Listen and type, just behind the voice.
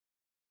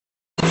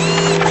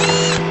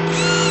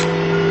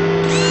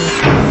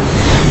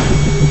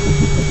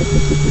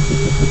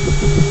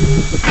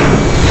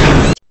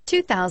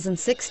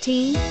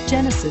2016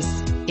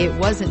 Genesis. It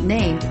wasn't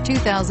named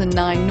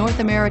 2009 North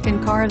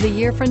American Car of the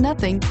Year for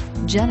nothing.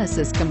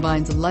 Genesis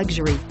combines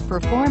luxury,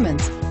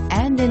 performance,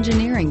 and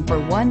engineering for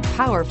one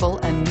powerful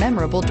and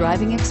memorable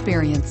driving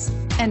experience,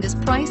 and is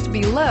priced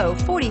below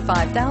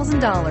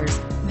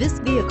 $45,000. This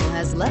vehicle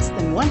has less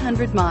than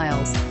 100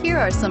 miles. Here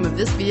are some of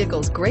this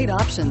vehicle's great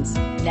options: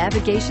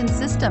 navigation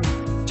system,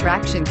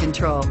 traction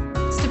control,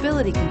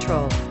 stability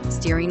control,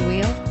 steering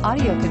wheel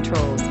audio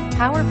controls,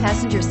 power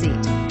passenger seat,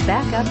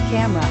 backup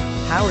camera,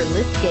 power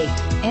lift gate,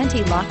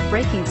 anti-lock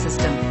braking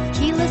system,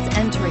 keyless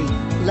entry,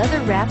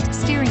 leather-wrapped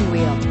steering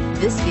wheel.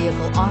 This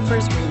vehicle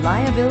offers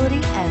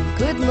reliability and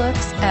good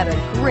looks at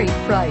a great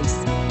price.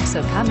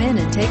 So come in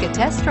and take a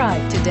test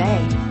drive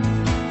today.